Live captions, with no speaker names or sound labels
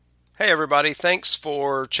Hey, everybody. Thanks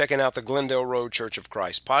for checking out the Glendale Road Church of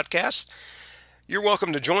Christ podcast. You're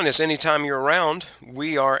welcome to join us anytime you're around.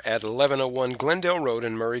 We are at 1101 Glendale Road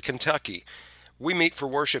in Murray, Kentucky. We meet for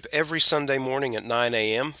worship every Sunday morning at 9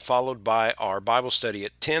 a.m., followed by our Bible study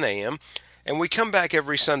at 10 a.m., and we come back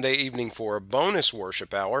every Sunday evening for a bonus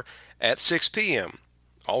worship hour at 6 p.m.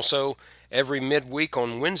 Also, every midweek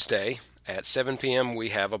on Wednesday at 7 p.m., we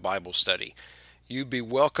have a Bible study. You'd be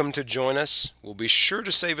welcome to join us. We'll be sure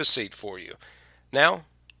to save a seat for you. Now,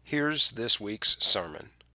 here's this week's sermon.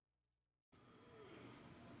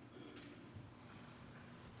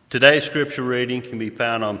 Today's scripture reading can be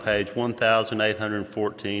found on page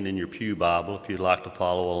 1814 in your Pew Bible if you'd like to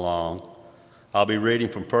follow along. I'll be reading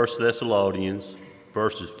from 1 Thessalonians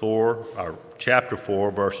chapter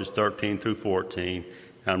 4, verses 13 through 14.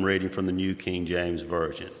 I'm reading from the New King James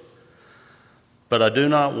Version. But I do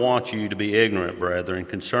not want you to be ignorant, brethren,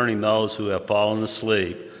 concerning those who have fallen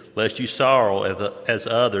asleep, lest you sorrow as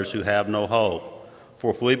others who have no hope.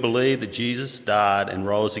 For if we believe that Jesus died and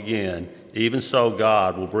rose again, even so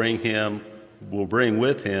God will bring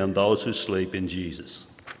with him those who sleep in Jesus.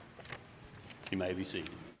 You may be seated.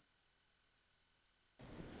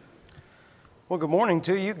 Well, good morning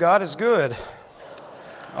to you. God is good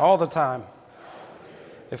all the time.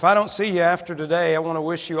 If I don't see you after today, I want to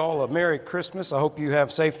wish you all a Merry Christmas. I hope you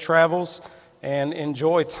have safe travels and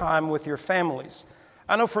enjoy time with your families.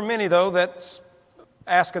 I know for many, though, that's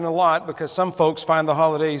asking a lot because some folks find the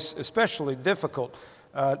holidays especially difficult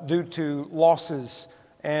due to losses.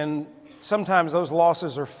 And sometimes those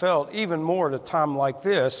losses are felt even more at a time like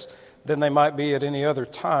this than they might be at any other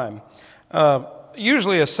time.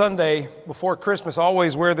 Usually a Sunday before Christmas, I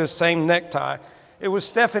always wear this same necktie. It was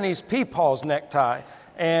Stephanie's Peepaw's necktie.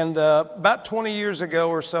 And about 20 years ago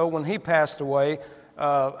or so, when he passed away,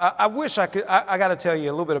 I wish I could, I got to tell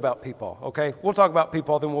you a little bit about Peepaw, okay? We'll talk about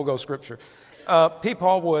Peepaw, then we'll go scripture.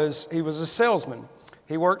 Peepaw was a salesman.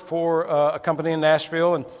 He worked for a company in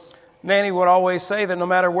Nashville, and Nanny would always say that no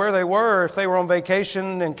matter where they were, if they were on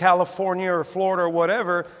vacation in California or Florida or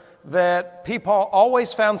whatever, that Peepaw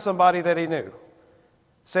always found somebody that he knew.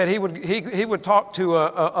 Said he would talk to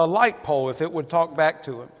a light pole if it would talk back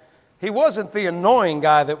to him. He wasn't the annoying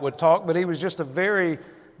guy that would talk, but he was just a very,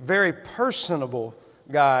 very personable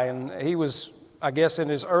guy. And he was, I guess, in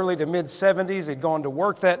his early to mid-70s. He'd gone to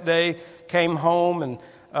work that day, came home, and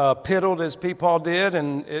piddled as Peepaw did,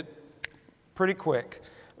 and it pretty quick.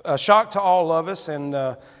 A shock to all of us. And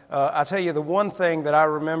I tell you, the one thing that I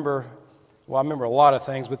remember, well, I remember a lot of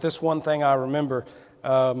things, but this one thing I remember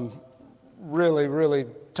really, really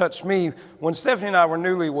touched me. When Stephanie and I were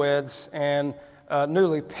newlyweds and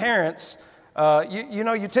newly parents,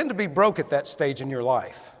 you tend to be broke at that stage in your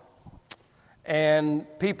life. And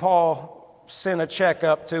Peepaw sent a check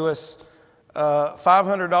up to us,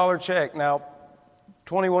 $500 check. Now,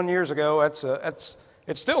 21 years ago, it's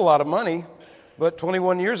still a lot of money, but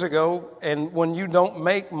 21 years ago, and when you don't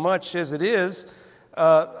make much as it is,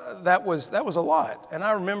 that was a lot. And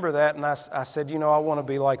I remember that, and I said, I want to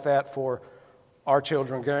be like that for our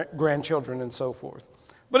children, grandchildren, and so forth.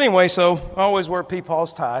 But anyway, so I always wear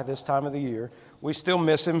Peepaw's tie this time of the year. We still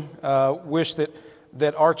miss him. Wish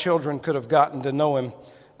that our children could have gotten to know him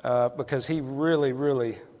because he really,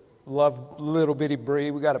 really loved little bitty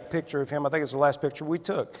Bree. We got a picture of him. I think it's the last picture we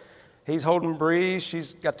took. He's holding Bree.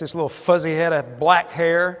 She's got this little fuzzy head of black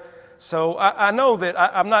hair. So I know that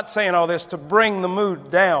I'm not saying all this to bring the mood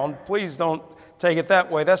down. Please don't take it that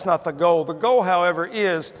way. That's not the goal. The goal, however,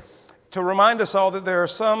 is to remind us all that there are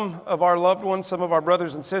some of our loved ones, some of our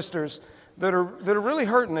brothers and sisters that are really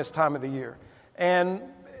hurting this time of the year. And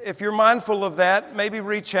if you're mindful of that, maybe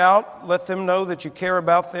reach out, let them know that you care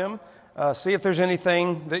about them, see if there's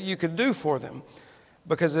anything that you could do for them,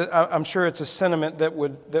 because I'm sure it's a sentiment that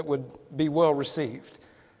would be well received.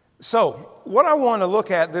 So what I want to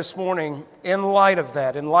look at this morning in light of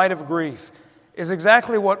that, in light of grief, is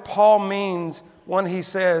exactly what Paul means when he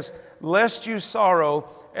says, lest you sorrow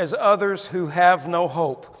as others who have no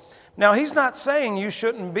hope. Now, he's not saying you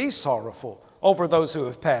shouldn't be sorrowful over those who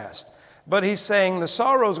have passed, but he's saying the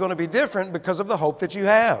sorrow is going to be different because of the hope that you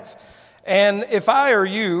have. And if I or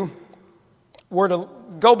you were to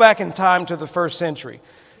go back in time to the first century,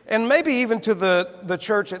 and maybe even to the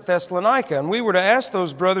church at Thessalonica, and we were to ask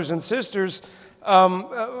those brothers and sisters,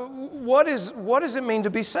 what does it mean to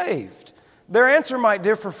be saved? Their answer might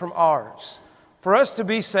differ from ours. For us to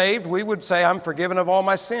be saved, we would say, I'm forgiven of all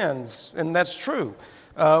my sins, and that's true.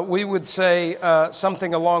 We would say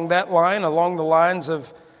something along that line, along the lines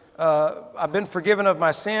of, I've been forgiven of my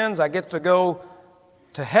sins, I get to go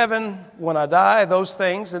to heaven when I die, those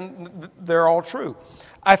things, and they're all true.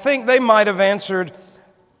 I think they might have answered,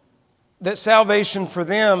 that salvation for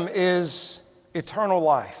them is eternal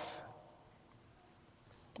life.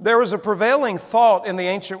 There was a prevailing thought in the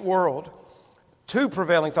ancient world, two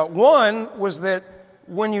prevailing thoughts. One was that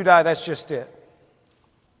when you die, that's just it.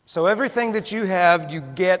 So everything that you have, you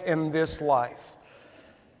get in this life.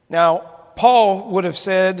 Now, Paul would have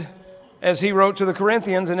said, as he wrote to the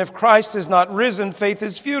Corinthians, and if Christ is not risen, faith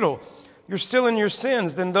is futile. You're still in your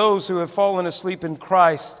sins, then those who have fallen asleep in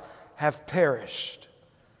Christ have perished.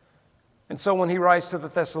 And so when he writes to the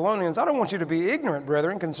Thessalonians, I don't want you to be ignorant,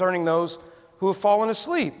 brethren, concerning those who have fallen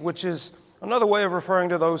asleep, which is another way of referring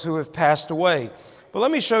to those who have passed away. But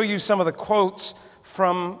let me show you some of the quotes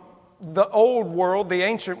from the old world, the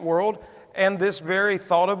ancient world, and this very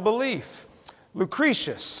thought of belief.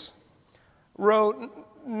 Lucretius wrote,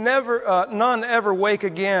 none ever wake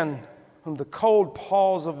again whom the cold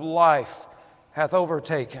palls of life hath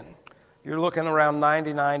overtaken. You're looking around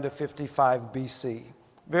 99 to 55 BC,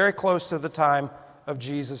 very close to the time of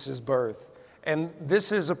Jesus' birth. And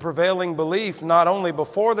this is a prevailing belief not only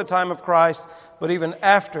before the time of Christ, but even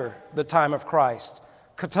after the time of Christ.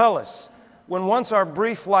 Catullus, when once our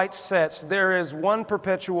brief light sets, there is one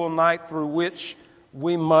perpetual night through which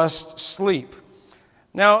we must sleep.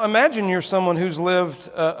 Now, imagine you're someone who's lived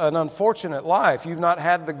an unfortunate life. You've not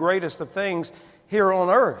had the greatest of things here on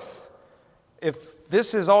earth. If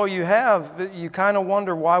this is all you have, you kind of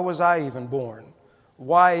wonder, why was I even born?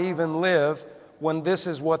 Why even live when this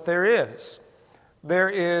is what there is? There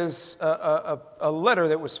is a letter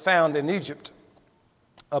that was found in Egypt.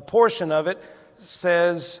 A portion of it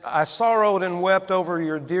says, I sorrowed and wept over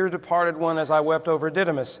your dear departed one as I wept over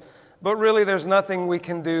Didymus. But really, there's nothing we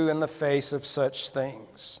can do in the face of such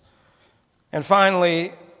things. And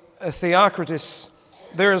finally, Theocritus,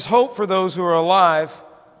 there is hope for those who are alive,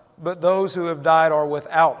 but those who have died are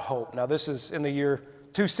without hope. Now, this is in the year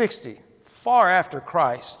 260, far after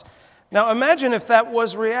Christ. Now, imagine if that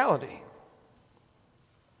was reality.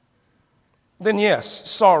 Then yes,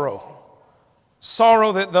 sorrow.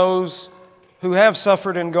 Sorrow that those who have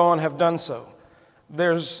suffered and gone have done so.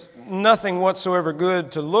 There's nothing whatsoever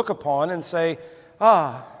good to look upon and say,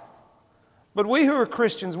 but we who are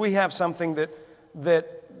Christians, we have something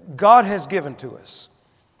that God has given to us.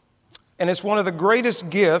 And it's one of the greatest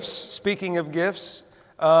gifts, speaking of gifts,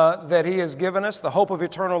 that He has given us, the hope of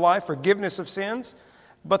eternal life, forgiveness of sins,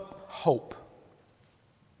 but hope.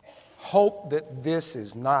 Hope that this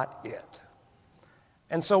is not it.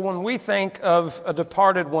 And so when we think of a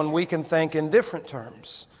departed one, we can think in different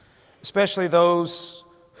terms, especially those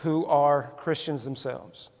who are Christians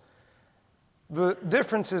themselves. The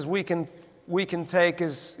differences we can take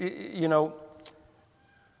is,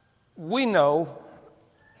 we know,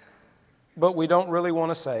 but we don't really want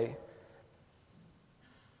to say.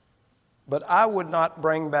 But I would not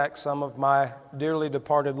bring back some of my dearly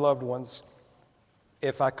departed loved ones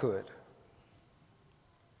if I could.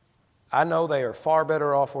 I know they are far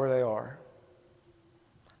better off where they are.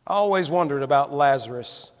 I always wondered about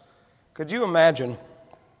Lazarus. Could you imagine?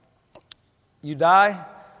 You die,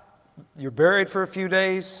 you're buried for a few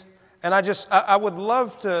days, and I would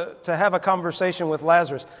love to have a conversation with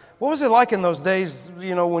Lazarus. What was it like in those days,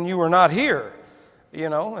 when you were not here?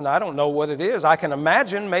 And I don't know what it is. I can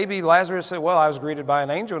imagine maybe Lazarus said, well, I was greeted by an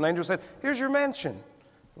angel. An angel said, here's your mansion.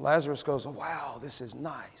 Lazarus goes, wow, this is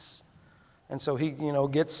nice. And so he,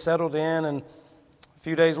 gets settled in, and a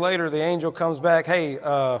few days later, the angel comes back, hey,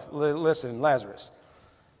 listen, Lazarus,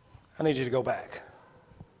 I need you to go back.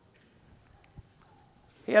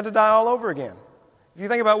 He had to die all over again. If you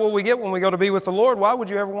think about what we get when we go to be with the Lord, why would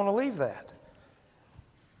you ever want to leave that?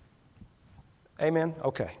 Amen?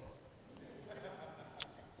 Okay.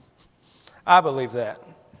 I believe that.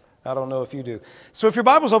 I don't know if you do. So if your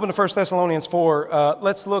Bible's open to 1 Thessalonians 4,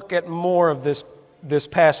 let's look at more of this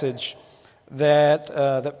passage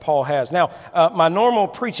that Paul has. Now, my normal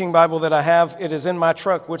preaching Bible that I have, it is in my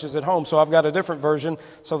truck, which is at home, so I've got a different version.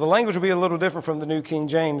 So the language will be a little different from the New King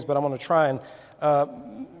James, but I'm going to try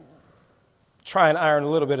and iron a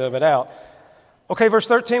little bit of it out. Okay, verse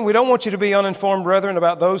 13, we don't want you to be uninformed, brethren,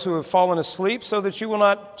 about those who have fallen asleep, so that you will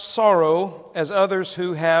not sorrow as others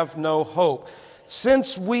who have no hope.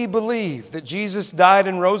 Since we believe that Jesus died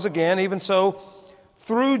and rose again, even so,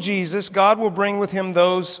 through Jesus, God will bring with Him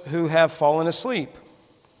those who have fallen asleep.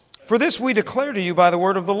 For this we declare to you by the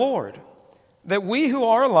word of the Lord, that we who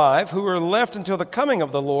are alive, who are left until the coming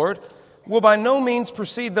of the Lord, will by no means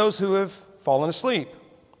precede those who have fallen asleep.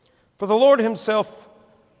 For the Lord Himself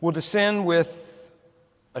will descend with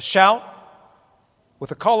a shout, with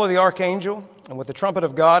the call of the archangel, and with the trumpet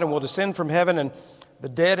of God, and will descend from heaven, and the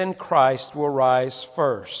dead in Christ will rise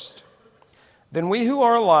first. Then we who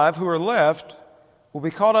are alive, who are left, will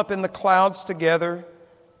be caught up in the clouds together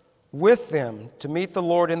with them to meet the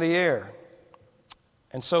Lord in the air.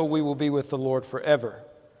 And so we will be with the Lord forever.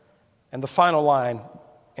 And the final line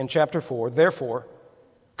in chapter 4, therefore,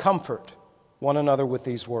 comfort one another with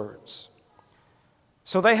these words.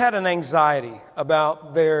 So they had an anxiety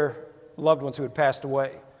about their loved ones who had passed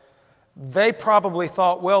away. They probably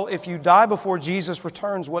thought, well, if you die before Jesus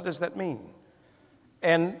returns, what does that mean?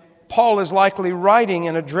 And Paul is likely writing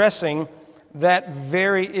and addressing that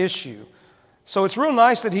very issue. So it's real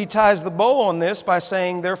nice that he ties the bow on this by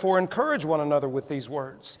saying, therefore, encourage one another with these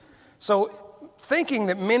words. So thinking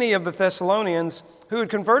that many of the Thessalonians who had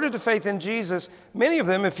converted to faith in Jesus, many of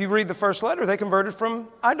them, if you read the first letter, they converted from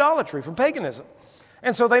idolatry, from paganism.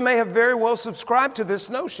 And so they may have very well subscribed to this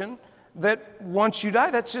notion that once you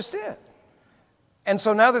die, that's just it. And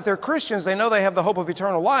so now that they're Christians, they know they have the hope of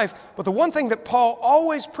eternal life. But the one thing that Paul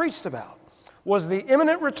always preached about was the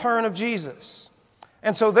imminent return of Jesus.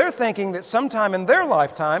 And so they're thinking that sometime in their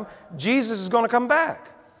lifetime, Jesus is going to come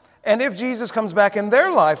back. And if Jesus comes back in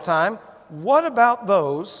their lifetime, what about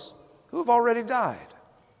those who have already died?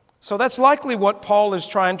 So that's likely what Paul is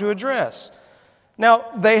trying to address. Now,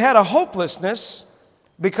 they had a hopelessness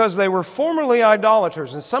because they were formerly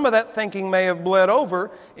idolaters, and some of that thinking may have bled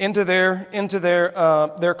over into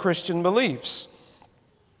their Christian beliefs.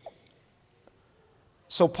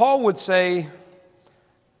 So Paul would say,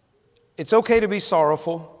 it's okay to be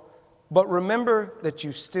sorrowful, but remember that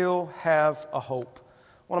you still have a hope.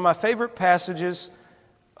 One of my favorite passages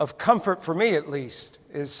of comfort, for me at least,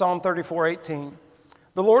 is Psalm 34:18.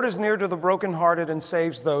 The Lord is near to the brokenhearted and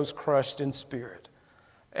saves those crushed in spirit.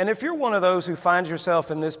 And if you're one of those who finds yourself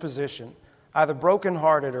in this position, either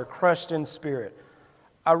brokenhearted or crushed in spirit,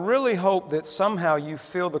 I really hope that somehow you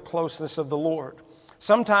feel the closeness of the Lord.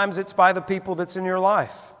 Sometimes it's by the people that's in your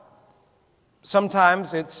life.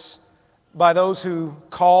 Sometimes it's by those who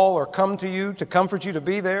call or come to you to comfort you to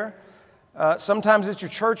be there. Sometimes it's your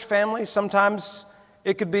church family. Sometimes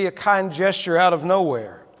it could be a kind gesture out of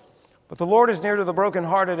nowhere. But the Lord is near to the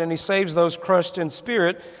brokenhearted and He saves those crushed in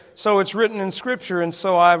spirit. So it's written in Scripture, and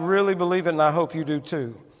so I really believe it, and I hope you do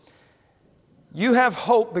too. You have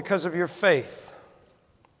hope because of your faith.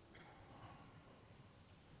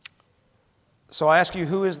 So I ask you,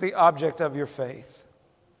 who is the object of your faith?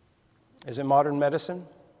 Is it modern medicine?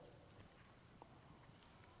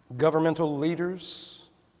 Governmental leaders?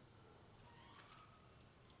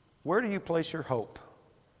 Where do you place your hope?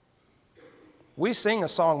 We sing a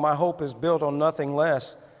song, my hope is built on nothing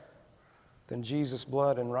less than Jesus'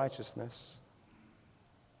 blood and righteousness.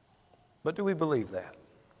 But do we believe that?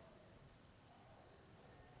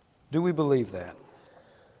 Do we believe that?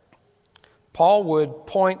 Paul would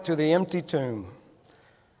point to the empty tomb.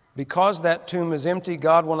 Because that tomb is empty,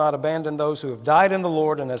 God will not abandon those who have died in the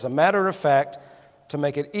Lord, and as a matter of fact, to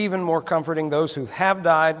make it even more comforting, those who have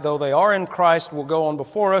died, though they are in Christ, will go on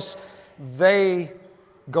before us. They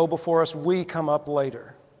go before us, we come up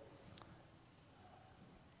later.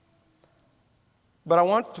 But I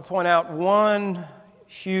want to point out one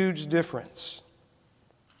huge difference.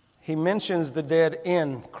 He mentions the dead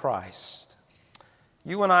in Christ.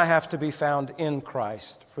 You and I have to be found in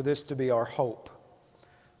Christ for this to be our hope.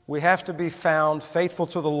 We have to be found faithful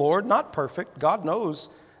to the Lord, not perfect. God knows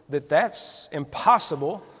that that's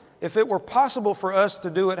impossible. If it were possible for us to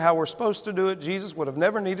do it how we're supposed to do it, Jesus would have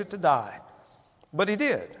never needed to die. But He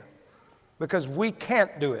did, because we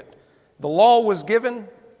can't do it. The law was given,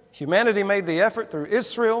 humanity made the effort through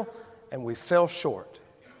Israel, and we fell short.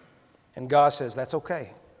 And God says, that's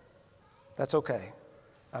okay. That's okay.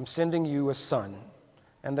 I'm sending you a son.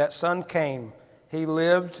 And that son came. He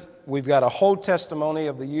lived. We've got a whole testimony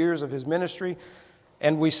of the years of His ministry.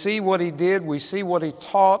 And we see what He did. We see what He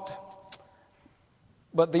taught.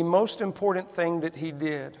 But the most important thing that He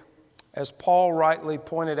did, as Paul rightly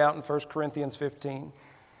pointed out in 1 Corinthians 15,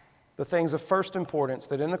 the things of first importance,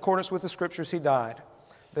 that in accordance with the Scriptures He died,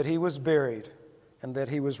 that He was buried, and that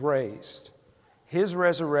He was raised. His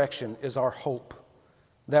resurrection is our hope.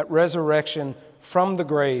 That resurrection from the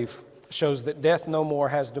grave shows that death no more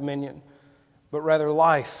has dominion, but rather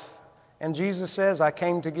life. And Jesus says, I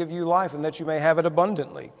came to give you life and that you may have it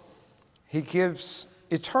abundantly. He gives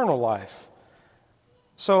eternal life.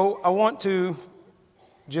 So I want to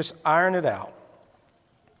just iron it out.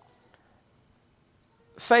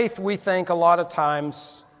 Faith, we think a lot of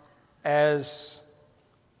times as,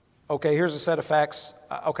 okay, here's a set of facts.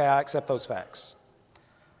 Okay, I accept those facts.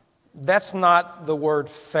 That's not the word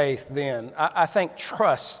faith then. I think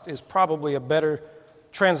trust is probably a better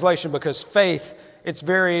translation, because faith, it's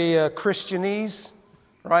very Christianese,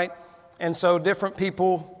 right? And so different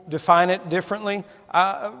people define it differently.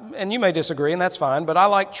 And you may disagree, and that's fine. But I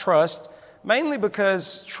like trust, mainly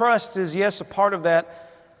because trust is, yes, a part of that,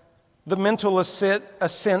 the mental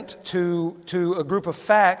assent to a group of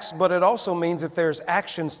facts, but it also means if there's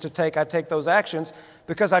actions to take, I take those actions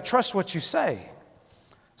because I trust what you say.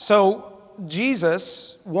 So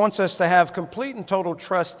Jesus wants us to have complete and total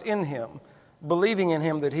trust in Him, believing in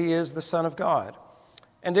Him that He is the Son of God.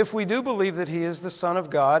 And if we do believe that He is the Son of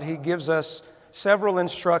God, He gives us several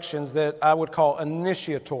instructions that I would call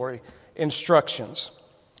initiatory instructions.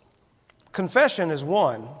 Confession is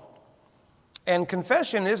one. And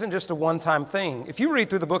confession isn't just a one-time thing. If you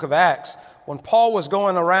read through the book of Acts, when Paul was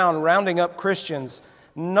going around rounding up Christians,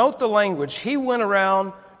 note the language. He went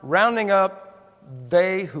around rounding up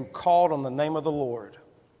they who called on the name of the Lord.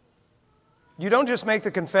 You don't just make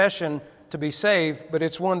the confession to be saved, but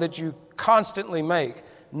it's one that you constantly make.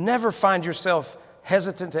 Never find yourself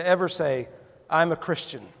hesitant to ever say, I'm a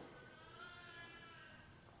Christian.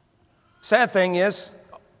 Sad thing is,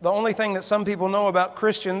 the only thing that some people know about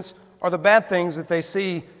Christians are the bad things that they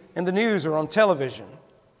see in the news or on television.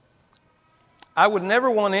 I would never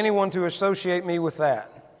want anyone to associate me with that,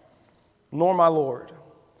 nor my Lord.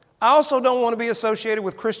 I also don't want to be associated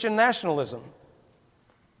with Christian nationalism.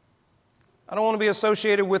 I don't want to be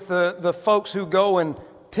associated with the folks who go and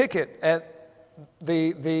picket at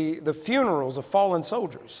the funerals of fallen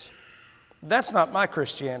soldiers. That's not my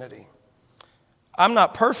Christianity. I'm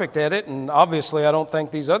not perfect at it, and obviously I don't think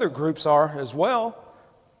these other groups are as well.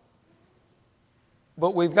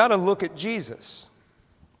 But we've got to look at Jesus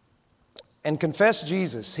and confess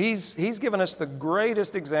Jesus. He's given us the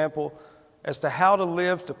greatest example as to how to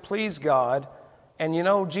live to please God. And you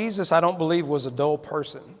know, Jesus, I don't believe, was a dull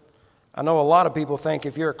person. I know a lot of people think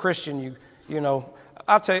if you're a Christian, you know,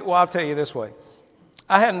 I'll tell you this way.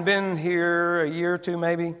 I hadn't been here a year or two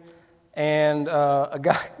maybe, and a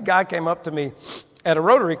guy came up to me at a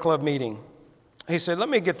Rotary Club meeting. He said, let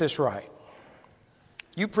me get this right.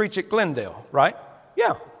 You preach at Glendale, right?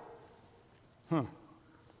 Yeah.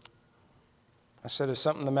 I said, is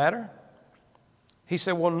something the matter? He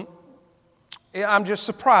said, well, I'm just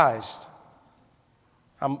surprised.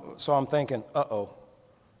 So I'm thinking, uh-oh,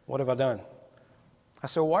 what have I done? I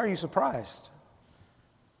said, well, why are you surprised?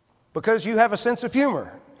 Because you have a sense of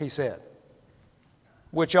humor, he said,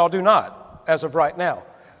 which y'all do not as of right now.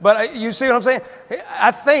 But you see what I'm saying?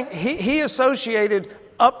 I think he associated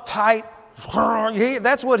uptight,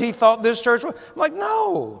 that's what he thought this church was. I'm like,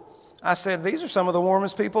 no. I said, these are some of the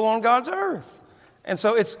warmest people on God's earth. And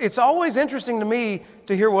so it's always interesting to me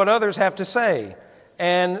to hear what others have to say.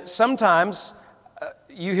 And sometimes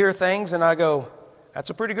you hear things and I go, that's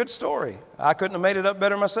a pretty good story. I couldn't have made it up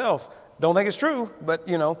better myself. Don't think it's true, but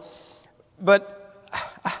you know. But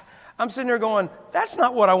I'm sitting there going, that's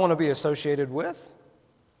not what I want to be associated with.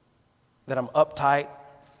 That I'm uptight,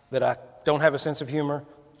 that I don't have a sense of humor,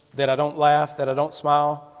 that I don't laugh, that I don't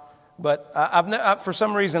smile. But for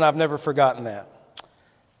some reason, I've never forgotten that.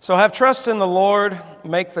 So have trust in the Lord,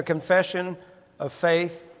 make the confession of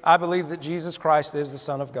faith. I believe that Jesus Christ is the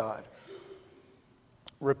Son of God.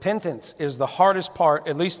 Repentance is the hardest part,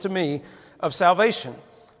 at least to me, of salvation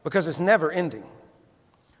because it's never ending.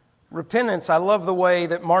 Repentance, I love the way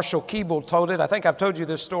that Marshall Keeble told it. I think I've told you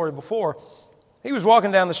this story before. He was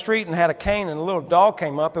walking down the street and had a cane, and a little dog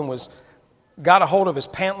came up and got a hold of his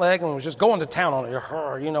pant leg and was just going to town on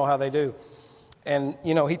it. You know how they do. And,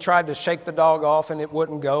 you know, he tried to shake the dog off and it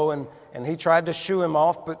wouldn't go, and he tried to shoo him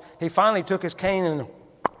off, but he finally took his cane and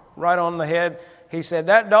right on the head. He said,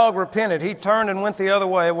 that dog repented. He turned and went the other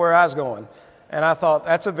way where I was going. And I thought,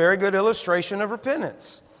 that's a very good illustration of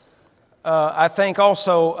repentance. I think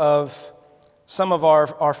also of some of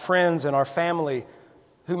our friends and our family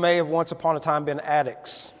who may have once upon a time been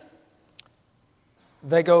addicts.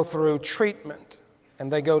 They go through treatment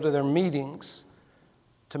and they go to their meetings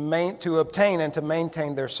to obtain and to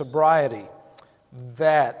maintain their sobriety.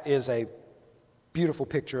 That is a beautiful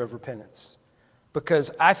picture of repentance.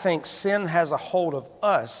 Because I think sin has a hold of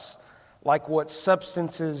us like what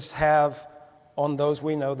substances have on those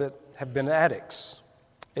we know that have been addicts.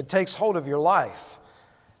 It takes hold of your life.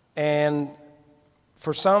 And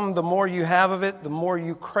for some, the more you have of it, the more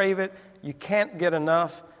you crave it. You can't get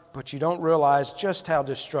enough, but you don't realize just how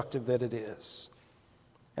destructive that it is.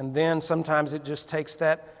 And then sometimes it just takes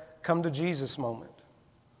that come to Jesus moment.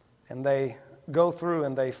 And they go through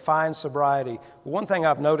and they find sobriety. One thing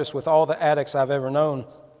I've noticed with all the addicts I've ever known,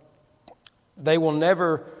 they will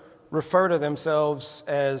never refer to themselves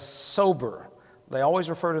as sober. They always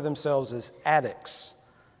refer to themselves as addicts.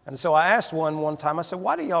 And so I asked one time, I said,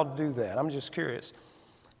 why do y'all do that? I'm just curious.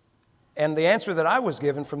 And the answer that I was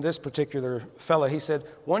given from this particular fellow, he said,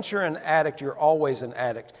 once you're an addict, you're always an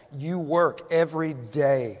addict. You work every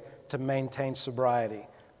day to maintain sobriety,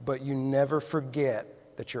 but you never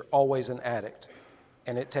forget that you're always an addict.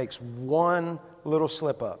 And it takes one little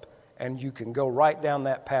slip up, and you can go right down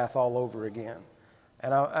that path all over again.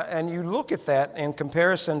 And you look at that in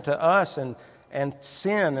comparison to us and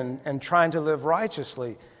sin and trying to live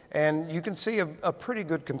righteously, and you can see a pretty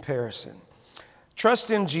good comparison.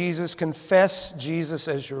 Trust in Jesus, confess Jesus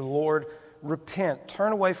as your Lord, repent,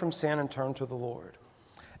 turn away from sin and turn to the Lord.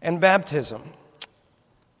 And baptism.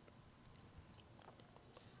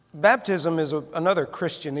 Baptism is another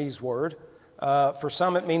Christianese word. For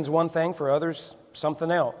some it means one thing, for others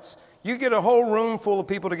something else. You get a whole room full of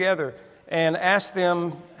people together and ask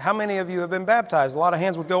them, how many of you have been baptized? A lot of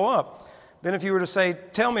hands would go up. Then if you were to say,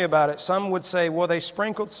 tell me about it, some would say, well, they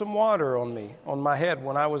sprinkled some water on my head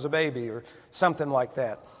when I was a baby, or something like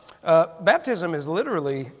that. Baptism is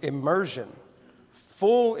literally immersion,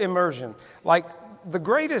 full immersion. Like the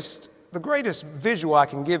greatest visual I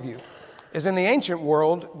can give you is in the ancient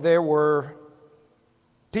world, there were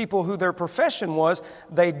people who their profession was,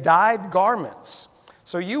 they dyed garments.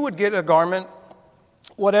 So you would get a garment,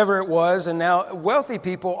 whatever it was, and now wealthy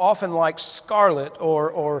people often like scarlet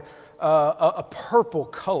or a purple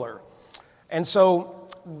color. And so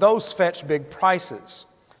those fetch big prices.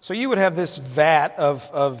 So you would have this vat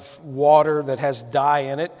of water that has dye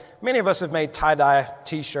in it. Many of us have made tie-dye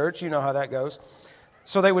t-shirts. You know how that goes.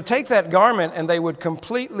 So they would take that garment and they would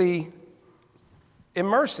completely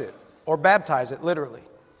immerse it or baptize it, literally.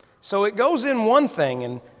 So it goes in one thing,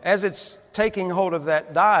 and as it's taking hold of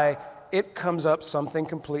that dye, it comes up something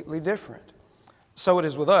completely different. So it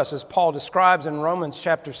is with us. As Paul describes in Romans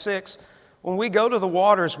chapter 6, when we go to the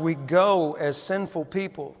waters, we go as sinful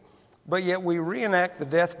people, but yet we reenact the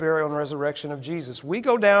death, burial, and resurrection of Jesus. We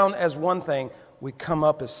go down as one thing, we come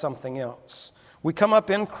up as something else. We come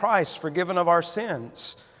up in Christ, forgiven of our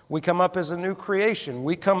sins. We come up as a new creation.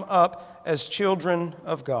 We come up as children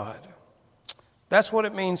of God. That's what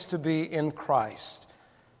it means to be in Christ.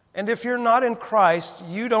 And if you're not in Christ,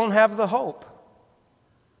 you don't have the hope.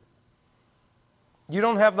 You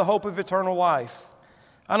don't have the hope of eternal life.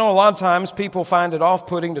 I know a lot of times people find it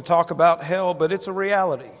off-putting to talk about hell, but it's a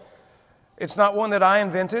reality. It's not one that I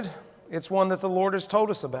invented. It's one that the Lord has told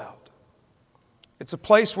us about. It's a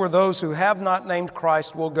place where those who have not named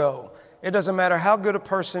Christ will go. It doesn't matter how good a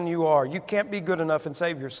person you are. You can't be good enough and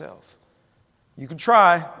save yourself. You can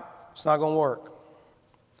try. It's not going to work.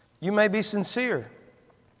 You may be sincere.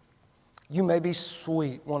 You may be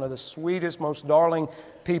sweet, one of the sweetest, most darling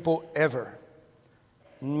people ever.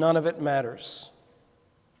 None of it matters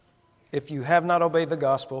if you have not obeyed the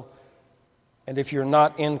gospel and if you're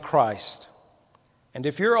not in Christ. And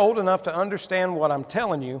if you're old enough to understand what I'm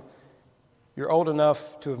telling you, you're old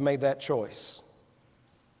enough to have made that choice.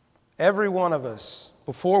 Every one of us,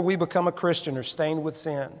 before we become a Christian, are stained with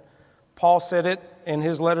sin. Paul said it in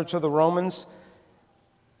his letter to the Romans,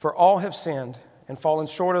 for all have sinned and fallen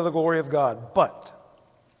short of the glory of God, but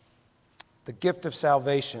the gift of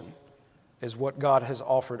salvation is what God has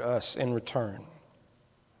offered us in return.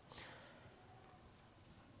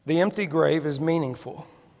 The empty grave is meaningful.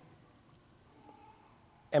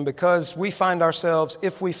 And because if we find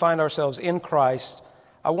ourselves in Christ,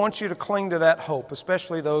 I want you to cling to that hope,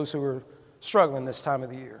 especially those who are struggling this time of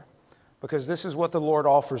the year, because this is what the Lord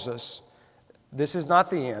offers us. This is not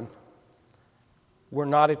the end. We're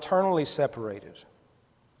not eternally separated.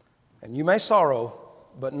 And you may sorrow,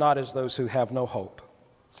 but not as those who have no hope.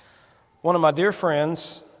 One of my dear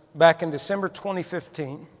friends, back in December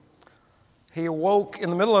 2015, he awoke in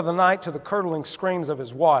the middle of the night to the curdling screams of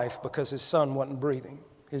his wife because his son wasn't breathing,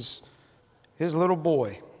 his little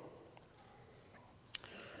boy.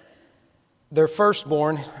 Their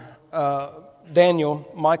firstborn, Daniel,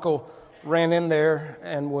 Michael ran in there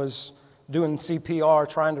and was doing CPR,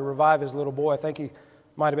 trying to revive his little boy. I think he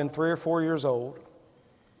might have been 3 or 4 years old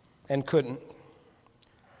and couldn't.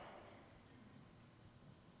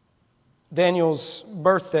 Daniel's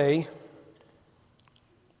birthday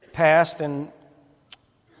passed, and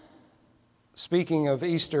speaking of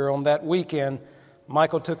Easter, on that weekend,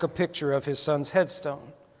 Michael took a picture of his son's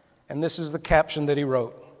headstone, and this is the caption that he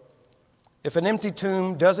wrote: "If an empty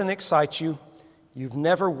tomb doesn't excite you, you've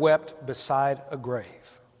never wept beside a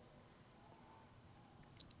grave."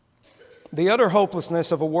 The utter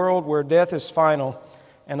hopelessness of a world where death is final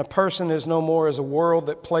and a person is no more is a world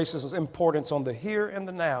that places importance on the here and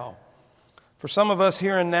the now. For some of us,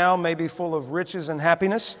 here and now may be full of riches and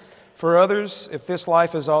happiness. For others, if this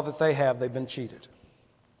life is all that they have, they've been cheated.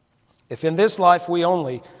 If in this life we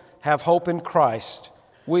only have hope in Christ,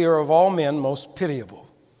 We are of all men most pitiable.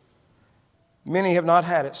 Many have not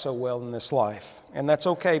had it so well in this life, and that's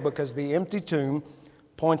okay because the empty tomb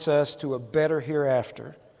points us to a better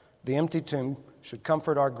hereafter. The empty tomb should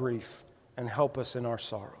comfort our grief and help us in our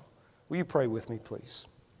sorrow. Will you pray with me, please?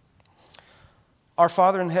 Our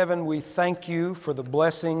Father in heaven, we thank you for the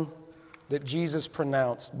blessing that Jesus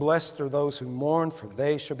pronounced. Blessed are those who mourn, for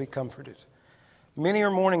they shall be comforted. Many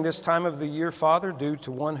are mourning this time of the year, Father, due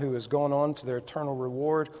to one who has gone on to their eternal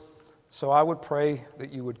reward. So I would pray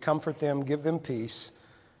that you would comfort them, give them peace,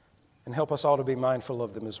 and help us all to be mindful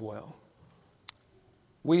of them as well.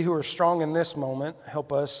 We who are strong in this moment,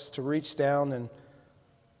 help us to reach down and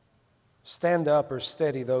stand up or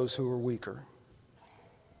steady those who are weaker.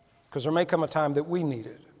 Because there may come a time that we need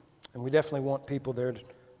it, and we definitely want people there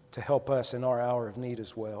to help us in our hour of need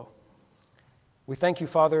as well. We thank you,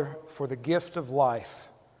 Father, for the gift of life,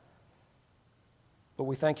 but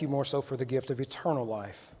we thank you more so for the gift of eternal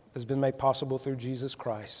life that has been made possible through Jesus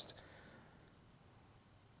Christ.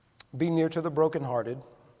 Be near to the brokenhearted.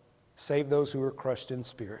 Save those who are crushed in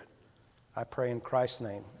spirit. I pray in Christ's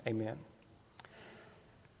name, amen.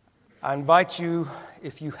 I invite you,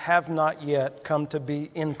 if you have not yet come to be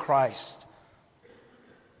in Christ,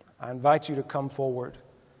 I invite you to come forward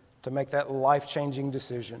to make that life-changing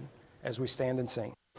decision as we stand and sing.